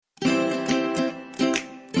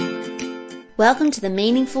Welcome to the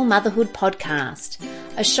Meaningful Motherhood podcast,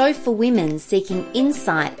 a show for women seeking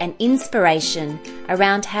insight and inspiration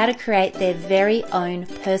around how to create their very own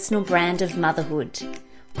personal brand of motherhood.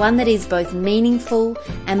 One that is both meaningful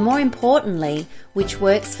and, more importantly, which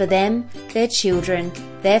works for them, their children,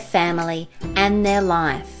 their family, and their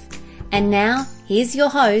life. And now, here's your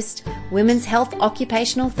host, women's health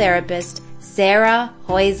occupational therapist, Sarah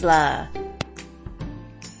Heusler.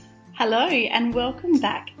 Hello and welcome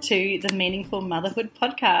back to the Meaningful Motherhood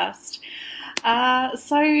podcast.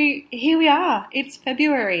 So here we are. It's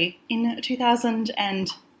February in 2018.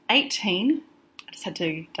 I just had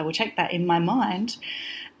to double check that in my mind.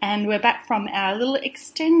 And we're back from our little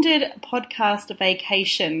extended podcast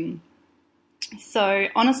vacation. So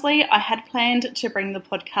honestly, I had planned to bring the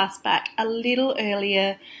podcast back a little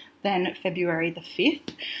earlier than February the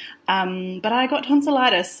 5th. But I got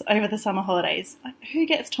tonsillitis over the summer holidays. Who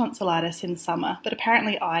gets tonsillitis in summer? But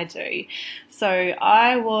apparently I do. So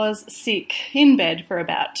I was sick in bed for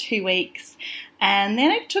about 2 weeks. And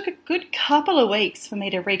then it took a good couple of weeks for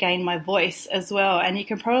me to regain my voice as well. And you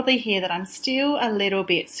can probably hear that I'm still a little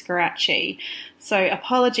bit scratchy. So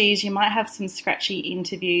apologies, you might have some scratchy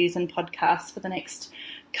interviews and podcasts for the next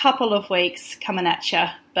couple of weeks coming at you.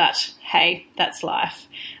 But hey, that's life.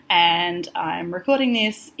 And I'm recording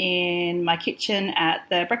this in my kitchen at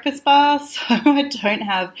the breakfast bar, so I don't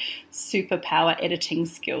have superpower editing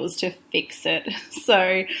skills to fix it.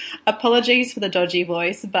 So apologies for the dodgy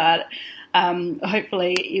voice, but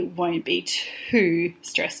hopefully it won't be too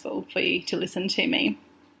stressful for you to listen to me.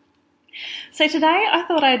 So today I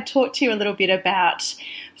thought I'd talk to you a little bit about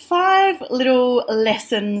 5 little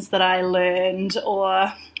lessons that I learned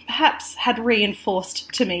or perhaps had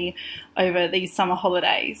reinforced to me over these summer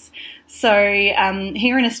holidays. So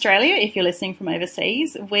here in Australia, if you're listening from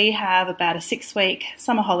overseas, we have about a 6-week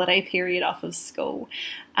summer holiday period off of school.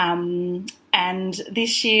 And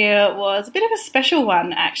this year was a bit of a special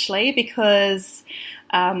one actually because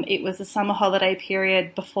it was a summer holiday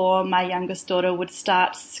period before my youngest daughter would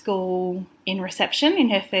start school in reception in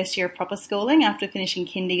her first year of proper schooling after finishing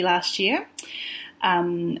kindy last year.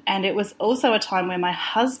 And it was also a time where my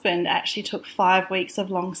husband actually took 5 weeks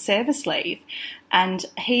of long service leave, and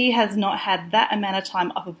he has not had that amount of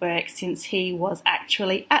time off of work since he was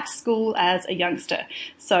actually at school as a youngster.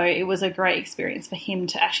 So it was a great experience for him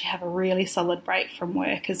to actually have a really solid break from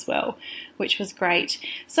work as well, which was great.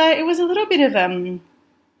 So it was a little bit of a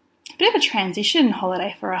transition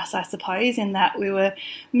holiday for us, I suppose, in that we were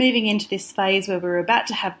moving into this phase where we were about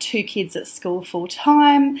to have 2 kids at school full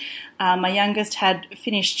time. My youngest had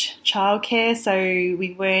finished childcare, so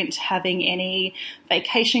we weren't having any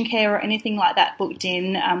vacation care or anything like that booked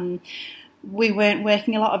in. We weren't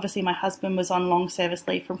working a lot. Obviously, my husband was on long service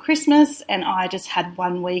leave from Christmas, and I just had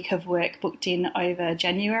 1 week of work booked in over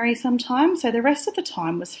January sometime. So the rest of the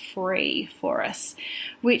time was free for us,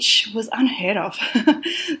 which was unheard of.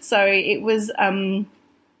 So it was,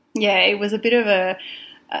 it was a bit of a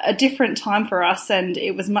different time for us, and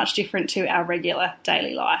it was much different to our regular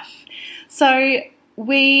daily life. So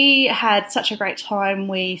we had such a great time.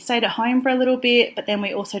 We stayed at home for a little bit, but then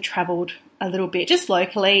we also travelled a little bit just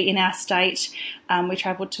locally in our state. We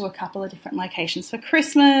travelled to a couple of different locations for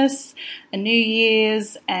Christmas and New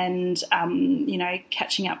Year's and,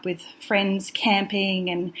 catching up with friends, camping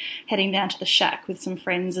and heading down to the shack with some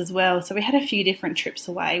friends as well. So we had a few different trips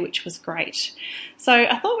away, which was great. So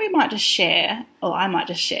I thought I might just share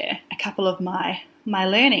a couple of my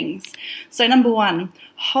learnings. So number 1,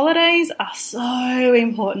 holidays are so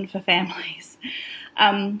important for families.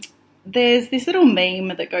 There's this little meme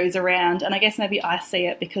that goes around, and I guess maybe I see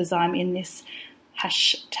it because I'm in this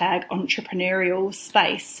hashtag entrepreneurial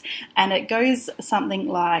space, and it goes something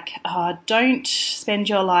like, don't spend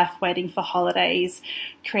your life waiting for holidays,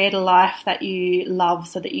 create a life that you love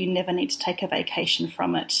so that you never need to take a vacation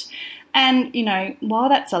from it. And, while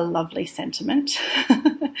that's a lovely sentiment,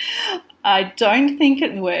 I don't think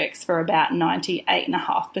it works for about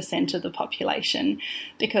 98.5% of the population,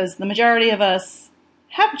 because the majority of us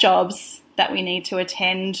have jobs that we need to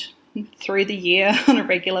attend through the year on a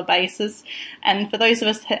regular basis. And for those of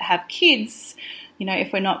us that have kids,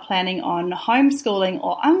 if we're not planning on homeschooling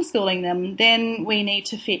or unschooling them, then we need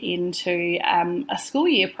to fit into a school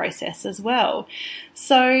year process as well.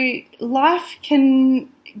 So life can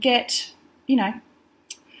get, a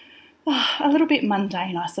little bit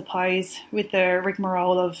mundane, I suppose, with the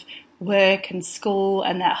rigmarole of work and school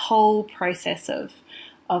and that whole process of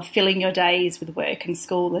filling your days with work and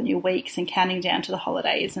school and your weeks and counting down to the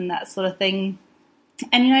holidays and that sort of thing.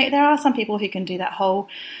 And, there are some people who can do that whole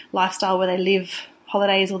lifestyle where they live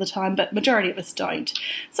holidays all the time, but majority of us don't.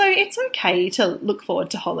 So it's okay to look forward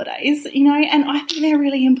to holidays, you know, and I think they're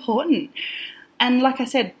really important. And like I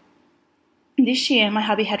said, this year my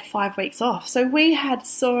hubby had 5 weeks off, so we had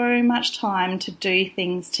so much time to do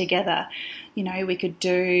things together. You know, we could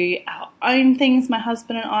do our own things, my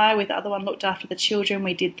husband and I, with the other one looked after the children.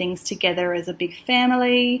 We did things together as a big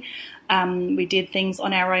family. We did things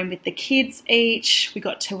on our own with the kids each. We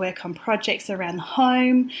got to work on projects around the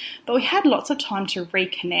home, but we had lots of time to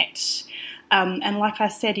reconnect. And like I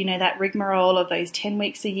said, you know, that rigmarole of those 10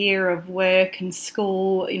 weeks a year of work and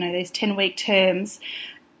school, you know, those 10-week terms,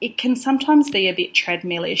 it can sometimes be a bit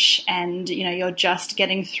treadmillish, and, you know, you're just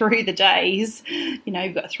getting through the days. You know,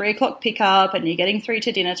 you've got 3 o'clock pickup and you're getting through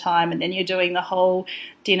to dinner time, and then you're doing the whole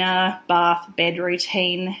dinner, bath, bed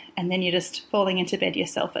routine, and then you're just falling into bed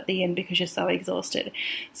yourself at the end because you're so exhausted.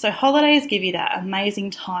 So holidays give you that amazing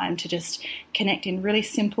time to just connect in really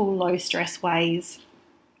simple, low-stress ways,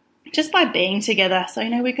 just by being together. So, you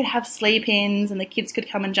know, we could have sleep-ins and the kids could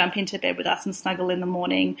come and jump into bed with us and snuggle in the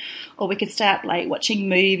morning, or we could stay up late watching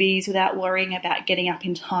movies without worrying about getting up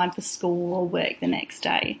in time for school or work the next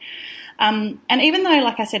day. And even though,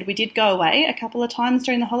 like I said, we did go away a couple of times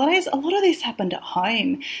during the holidays, a lot of this happened at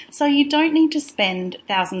home. So you don't need to spend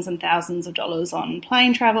thousands and thousands of dollars on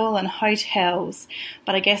plane travel and hotels.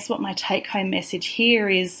 But I guess what my take-home message here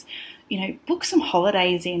is, you know, book some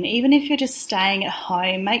holidays in. Even if you're just staying at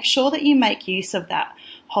home, make sure that you make use of that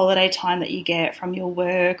holiday time that you get from your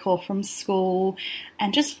work or from school,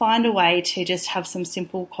 and just find a way to just have some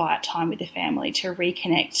simple, quiet time with your family to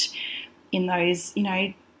reconnect in those, you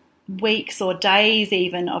know, weeks or days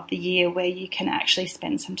even of the year where you can actually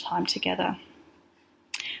spend some time together.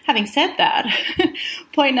 Having said that,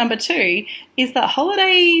 point number 2 is that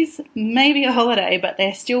holidays may be a holiday, but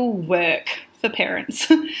they're still work for parents,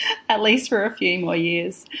 at least for a few more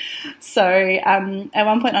years. So at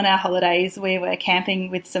one point on our holidays, we were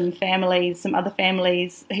camping with some other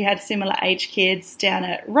families who had similar age kids down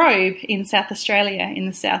at Robe in South Australia in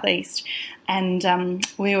the southeast. And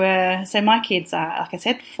so my kids are, like I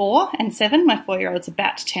said, 4 and 7. My 4-year-old's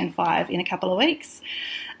about to turn 5 in a couple of weeks.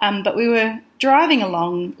 But we were driving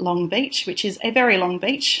along Long Beach, which is a very long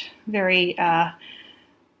beach, very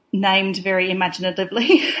named very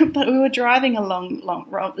imaginatively, but we were driving along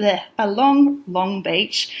Long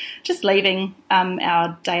Beach, just leaving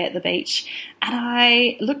our day at the beach, and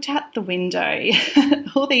I looked out the window,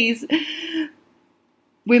 all these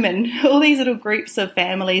women, all these little groups of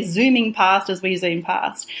families zooming past as we zoomed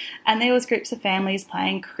past, and there was groups of families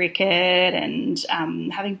playing cricket and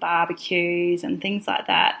having barbecues and things like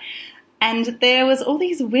that. And there was all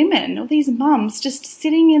these women, all these mums just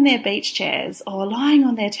sitting in their beach chairs or lying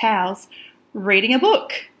on their towels reading a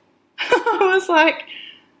book. I was like,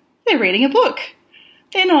 they're reading a book.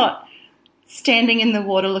 They're not standing in the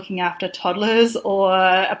water looking after toddlers or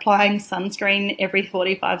applying sunscreen every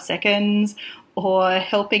 45 seconds or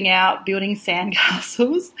helping out building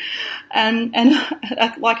sandcastles, and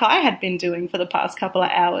like I had been doing for the past couple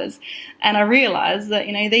of hours. And I realised that,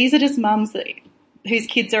 you know, these are just mums whose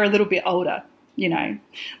kids are a little bit older, you know.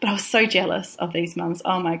 But I was so jealous of these mums.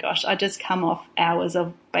 Oh my gosh, I just come off hours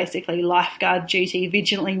of basically lifeguard duty,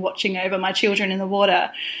 vigilantly watching over my children in the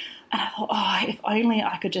water. And I thought, oh, if only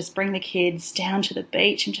I could just bring the kids down to the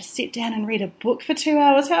beach and just sit down and read a book for 2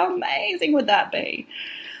 hours. How amazing would that be?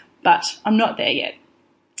 But I'm not there yet.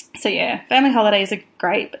 So yeah, family holidays are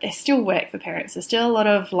great, but they're still work for parents. There's still a lot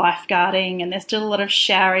of lifeguarding, and there's still a lot of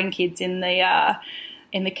showering kids in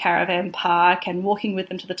the caravan park and walking with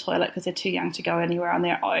them to the toilet because they're too young to go anywhere on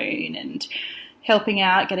their own, and helping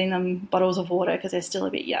out, getting them bottles of water because they're still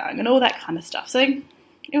a bit young, and all that kind of stuff. So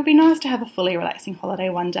it would be nice to have a fully relaxing holiday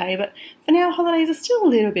one day, but for now, holidays are still a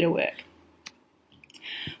little bit of work.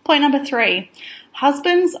 Point number 3,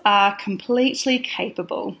 husbands are completely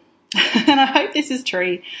capable. And I hope this is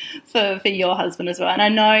true for your husband as well. And I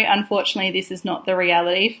know, unfortunately, this is not the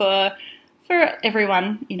reality for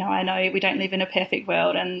everyone. You know, I know we don't live in a perfect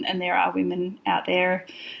world, and there are women out there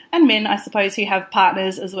and men, I suppose, who have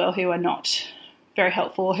partners as well who are not very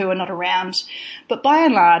helpful, who are not around. But by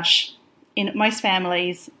and large, in most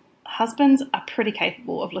families, husbands are pretty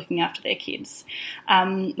capable of looking after their kids.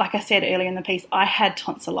 Like I said earlier in the piece, I had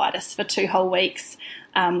tonsillitis for 2 whole weeks.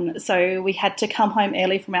 So we had to come home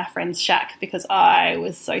early from our friend's shack because I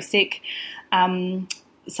was so sick.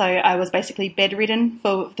 So I was basically bedridden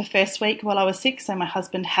for the first week while I was sick. So my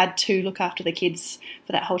husband had to look after the kids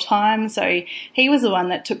for that whole time. So he was the one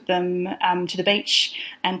that took them to the beach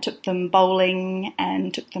and took them bowling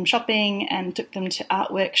and took them shopping and took them to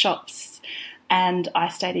art workshops and I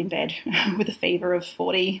stayed in bed with a fever of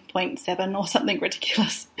 40.7 or something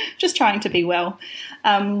ridiculous, just trying to be well.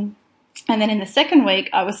 And then in the second week,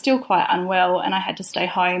 I was still quite unwell and I had to stay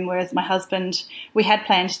home, whereas my husband, we had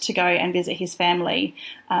planned to go and visit his family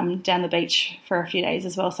down the beach for a few days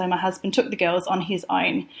as well. So my husband took the girls on his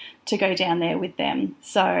own to go down there with them.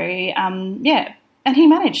 So, yeah, and he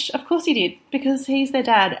managed. Of course he did, because he's their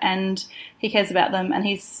dad and he cares about them, and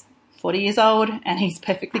he's 40 years old and he's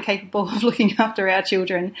perfectly capable of looking after our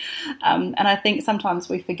children. And I think sometimes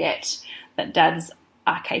we forget that dads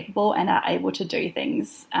are capable and are able to do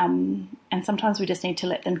things, and sometimes we just need to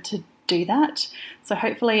let them to do that. So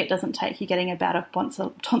hopefully it doesn't take you getting a bout of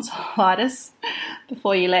tonsillitis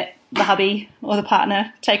before you let the hubby or the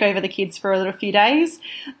partner take over the kids for a little few days.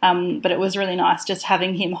 But it was really nice just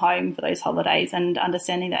having him home for those holidays and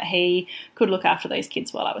understanding that he could look after those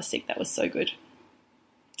kids while I was sick. That was so good.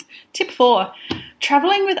 Tip 4,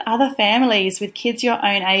 traveling with other families with kids your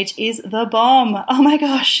own age is the bomb. Oh my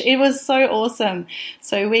gosh, it was so awesome.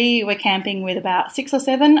 So we were camping with about 6 or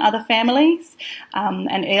 7 other families,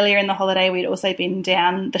 and earlier in the holiday we'd also been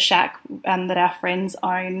down the shack that our friends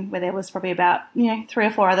own, where there was probably about 3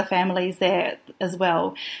 or 4 other families there as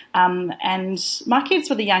well. And my kids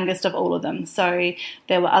were the youngest of all of them, so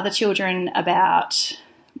there were other children about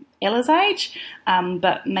Ella's age,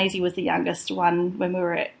 but Maisie was the youngest one when we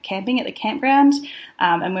were camping at the campground,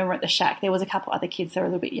 and when we were at the shack there was a couple other kids that were a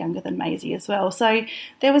little bit younger than Maisie as well. So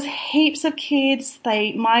there was heaps of kids.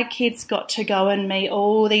 My kids got to go and meet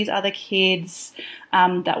all these other kids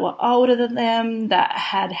that were older than them, that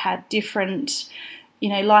had different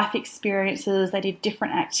life experiences. They did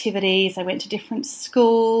different activities. They went to different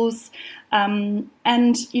schools. And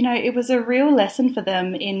it was a real lesson for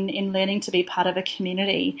them in learning to be part of a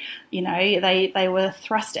community. They were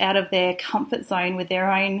thrust out of their comfort zone with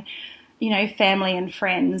their own, family and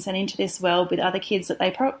friends, and into this world with other kids that they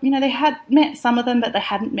had met some of them, but they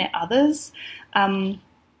hadn't met others.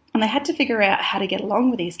 And they had to figure out how to get along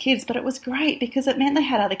with these kids, but it was great because it meant they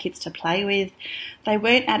had other kids to play with. They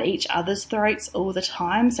weren't at each other's throats all the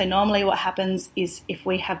time. So normally what happens is if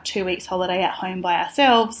we have 2 weeks holiday at home by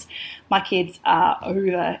ourselves, my kids are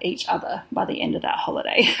over each other by the end of that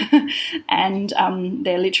holiday. And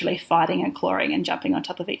they're literally fighting and clawing and jumping on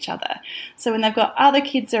top of each other. So when they've got other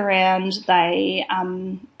kids around, they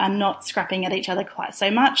are not scrapping at each other quite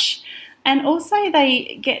so much. And also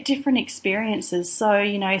they get different experiences. So,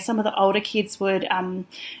 some of the older kids would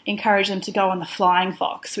encourage them to go on the flying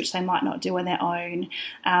fox, which they might not do on their own.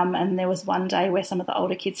 And there was one day where some of the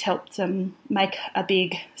older kids helped them make a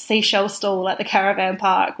big seashell stall at the caravan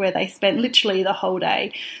park, where they spent literally the whole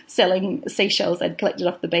day selling seashells they'd collected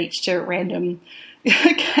off the beach to random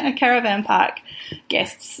caravan park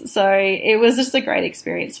guests. So it was just a great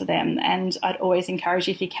experience for them. And I'd always encourage,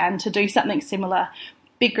 if you can, to do something similar.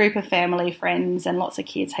 Big group of family, friends, and lots of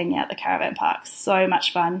kids hanging out at the caravan park. So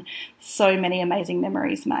much fun, so many amazing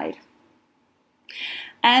memories made.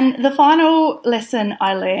 And the final lesson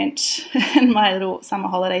I learnt in my little summer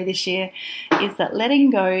holiday this year is that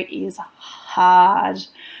letting go is hard.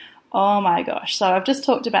 Oh my gosh. So I've just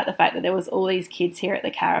talked about the fact that there was all these kids here at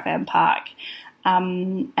the caravan park.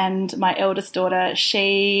 And my eldest daughter,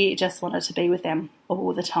 she just wanted to be with them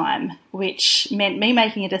all the time, which meant me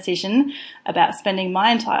making a decision about spending my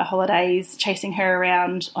entire holidays chasing her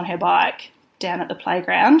around on her bike down at the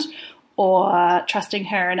playground, or trusting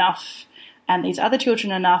her enough and these other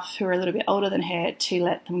children enough who are a little bit older than her to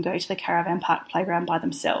let them go to the caravan park playground by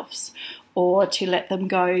themselves, or to let them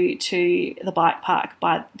go to the bike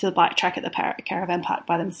track at the caravan park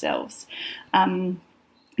by themselves. And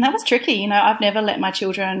that was tricky. I've never let my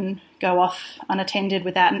children go off unattended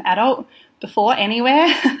without an adult before anywhere.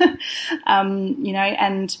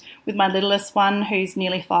 And with my littlest one, who's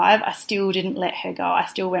nearly 5, I still didn't let her go. I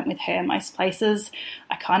still went with her most places.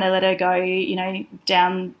 I kind of let her go,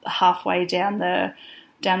 down halfway down the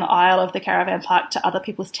aisle of the caravan park to other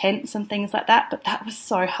people's tents and things like that. But that was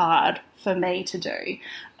so hard for me to do.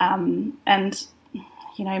 And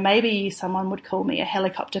maybe someone would call me a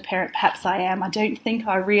helicopter parent. Perhaps I am. I don't think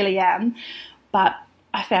I really am, but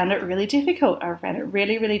I found it really difficult. I found it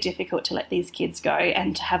really, really difficult to let these kids go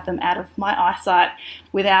and to have them out of my eyesight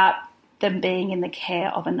without them being in the care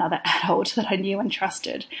of another adult that I knew and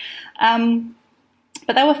trusted.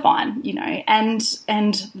 But they were fine, and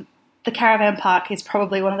the caravan park is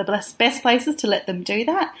probably one of the best places to let them do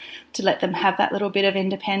that, to let them have that little bit of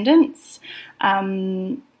independence.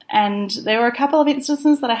 And there were a couple of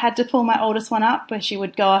instances that I had to pull my oldest one up where she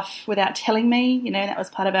would go off without telling me. That was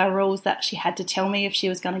part of our rules, that she had to tell me if she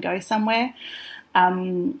was going to go somewhere.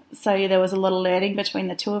 So there was a lot of learning between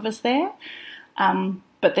the two of us there.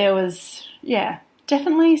 But there was,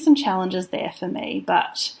 definitely some challenges there for me,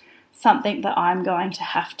 but something that I'm going to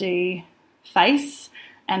have to face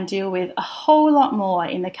and deal with a whole lot more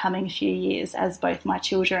in the coming few years as both my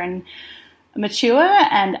children mature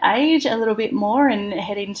and age a little bit more and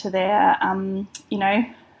head into their,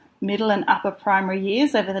 middle and upper primary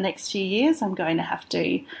years over the next few years. I'm going to have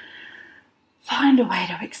to find a way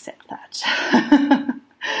to accept that.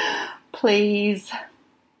 Please,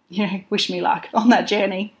 wish me luck on that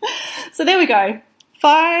journey. So there we go.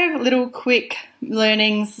 5 little quick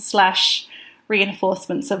learnings /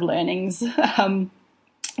 reinforcements of learnings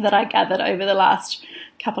that I gathered over the last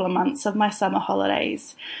couple of months of my summer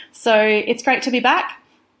holidays. So it's great to be back.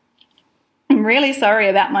 I'm really sorry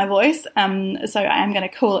about my voice, so I am going to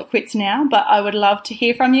call it quits now, but I would love to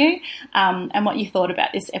hear from you and what you thought about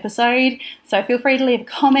this episode. So feel free to leave a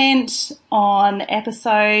comment on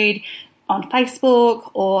episode on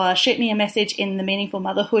Facebook or shoot me a message in the Meaningful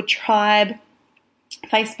Motherhood Tribe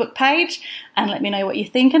Facebook page and let me know what you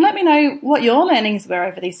think, and let me know what your learnings were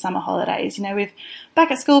over these summer holidays. We've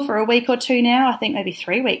back at school for a week or 2 now, I think maybe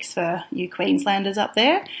 3 weeks for you Queenslanders up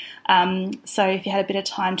there. So if you had a bit of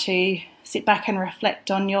time to sit back and reflect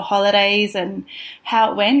on your holidays and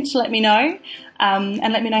how it went, let me know,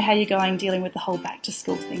 and let me know how you're going dealing with the whole back to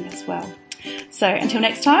school thing as well. So until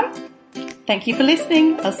next time, thank you for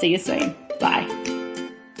listening. I'll see you soon. Bye.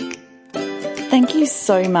 Thank you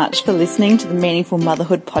so much for listening to the Meaningful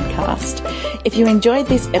Motherhood podcast. If you enjoyed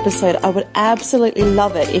this episode, I would absolutely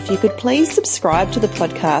love it if you could please subscribe to the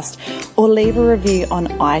podcast or leave a review on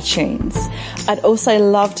iTunes. I'd also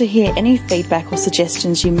love to hear any feedback or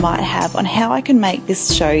suggestions you might have on how I can make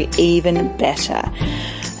this show even better.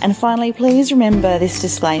 And finally, please remember this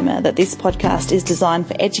disclaimer that this podcast is designed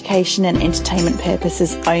for education and entertainment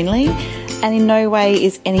purposes only, and in no way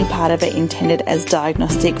is any part of it intended as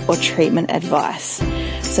diagnostic or treatment advice.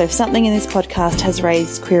 So if something in this podcast has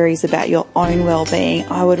raised queries about your own well-being,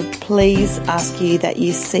 I would please ask you that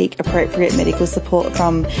you seek appropriate medical support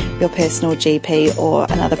from your personal GP or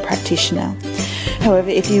another practitioner. However,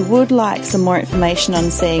 if you would like some more information on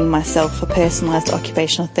seeing myself for personalised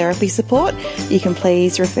occupational therapy support, you can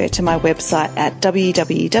please refer to my website at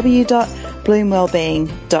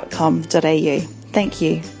www.bloomwellbeing.com.au. Thank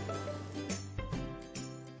you.